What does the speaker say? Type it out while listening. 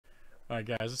All right,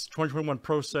 guys, this is 2021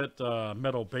 Pro Set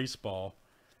Metal Baseball,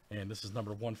 and this is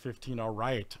number 115. All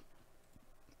right.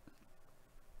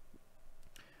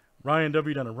 Ryan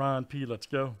W. down to Ron P. Let's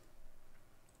go.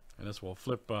 And this will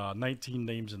flip 19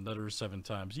 names and letters 7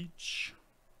 times each.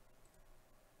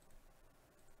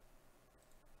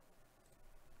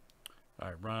 All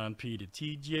right, Ron P. to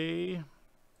TJ.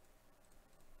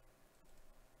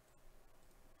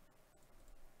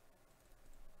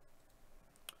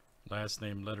 Last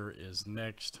name letter is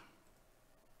next.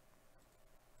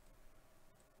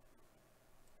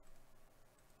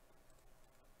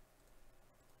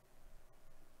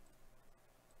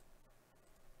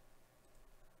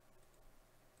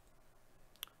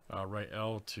 All right,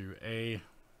 L to A.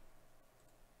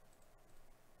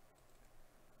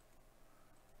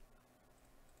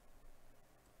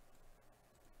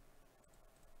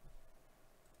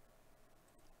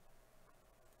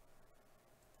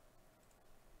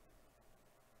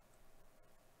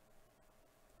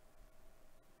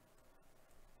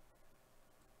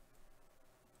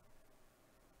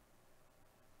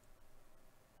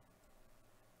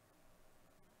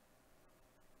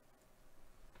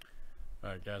 All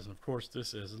right, guys, and of course,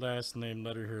 this is last name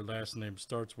letter here. Last name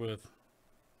starts with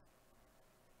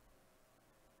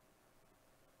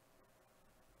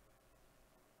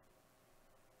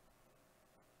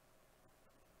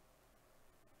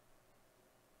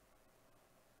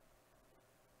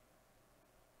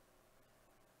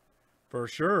for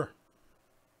sure.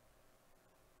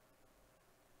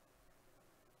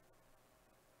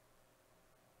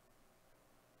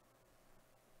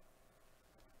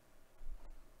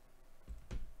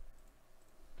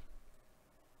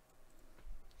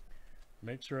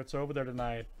 Make sure it's over there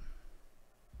tonight.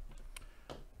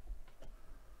 I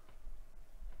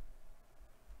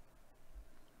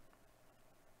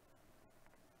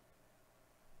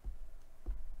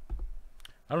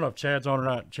don't know if Chad's on or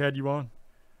not. Chad, you on?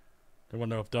 They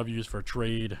want to know if W is for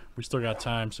trade. We still got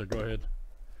time, so go ahead.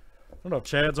 I don't know if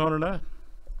Chad's on or not.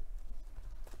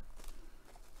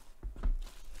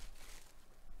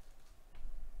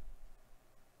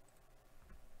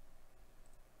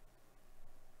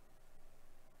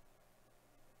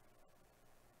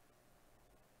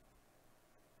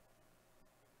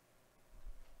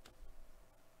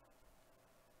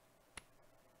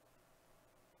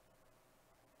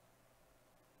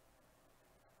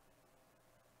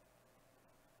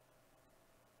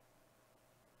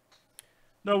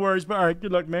 No worries, but all right,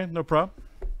 good luck, man. No problem.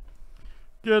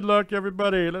 Good luck,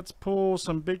 everybody. Let's pull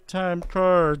some big time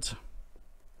cards.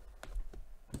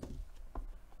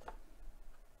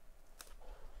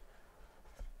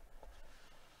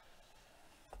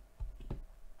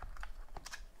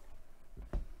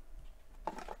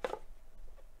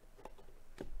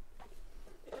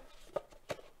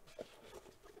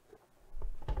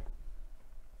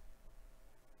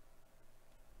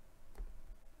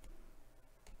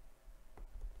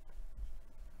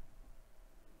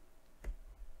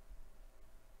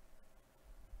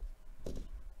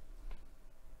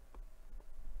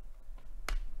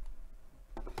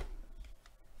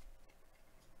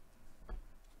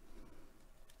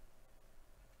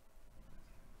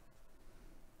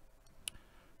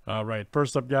 All right,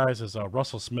 first up, guys, is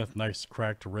Russell Smith. Nice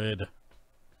cracked red.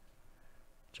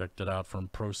 Checked it out from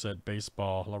Pro Set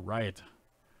Baseball. All right,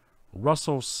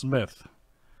 Russell Smith.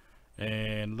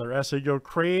 And letter S, go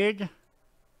Craig.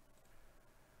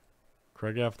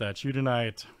 Craig F, that's you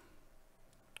tonight.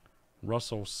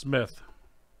 Russell Smith.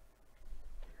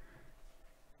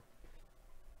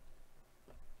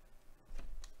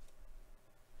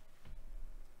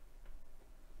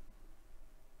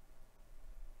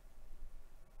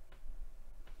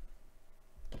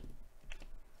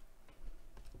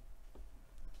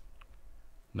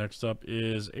 Next up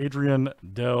is Adrian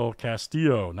Del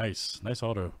Castillo. Nice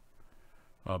auto.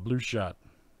 Blue shot.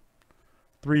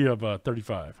 3 of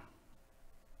 35.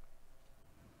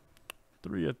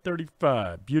 3 of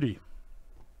 35. Beauty.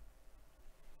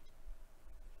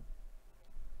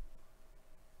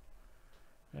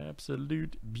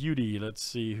 Absolute beauty. Let's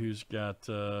see who's got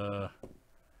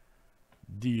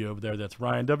D over there. That's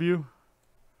Ryan W.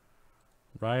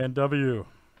 Ryan W.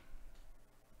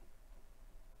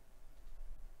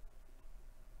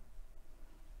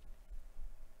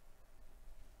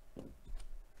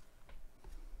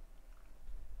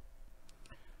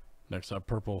 Next up,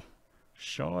 purple,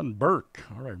 Sean Burke.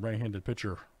 All right, right-handed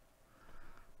pitcher.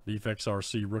 Leaf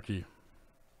XRC rookie.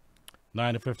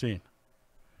 9 of 15.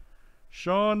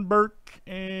 Sean Burke,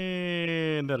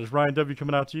 and that is Ryan W.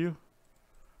 coming out to you.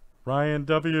 Ryan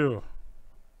W.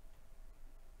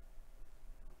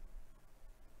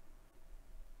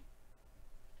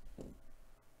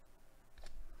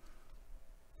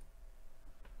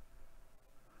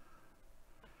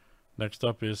 Next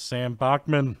up is Sam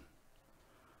Bachman.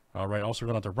 All right, also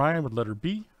going out to Ryan with letter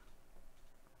B.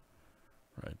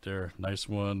 Right there, nice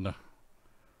one.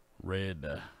 Red.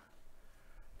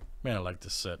 Man, I like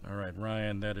this set. All right,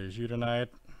 Ryan, that is you tonight.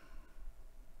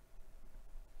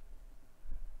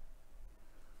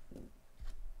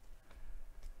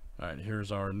 All right,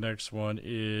 here's our next one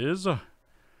is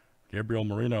Gabriel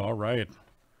Marino. All right.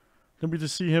 Didn't we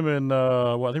just see him in,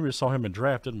 well, I think we saw him in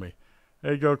draft, didn't we?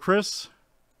 There you go, Chris.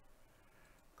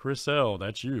 Chris L.,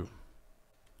 that's you.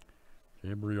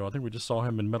 Gabriel, I think we just saw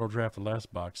him in metal draft the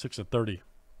last box, 6 of 30.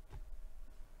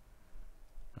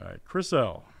 All right, Chris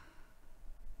L.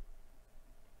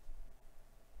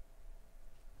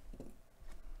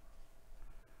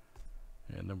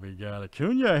 And then we got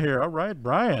Acuna here. All right,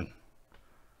 Brian.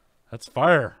 That's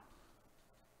fire.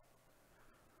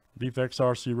 Defects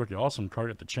RC rookie. Awesome card.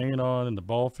 Got the chain on in the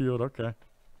ball field. Okay.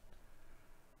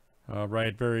 All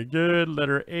right, very good.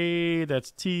 Letter A.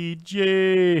 That's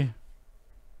TJ.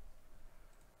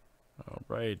 All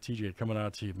right, TJ coming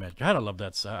out to you, man. God, I love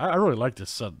that set. I really like this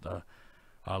set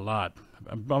a lot.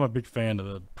 I'm a big fan of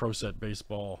the Pro Set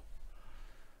baseball.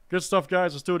 Good stuff,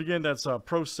 guys. Let's do it again. That's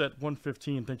Pro Set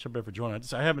 115. Thanks everybody for joining.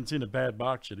 I haven't seen a bad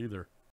box yet either.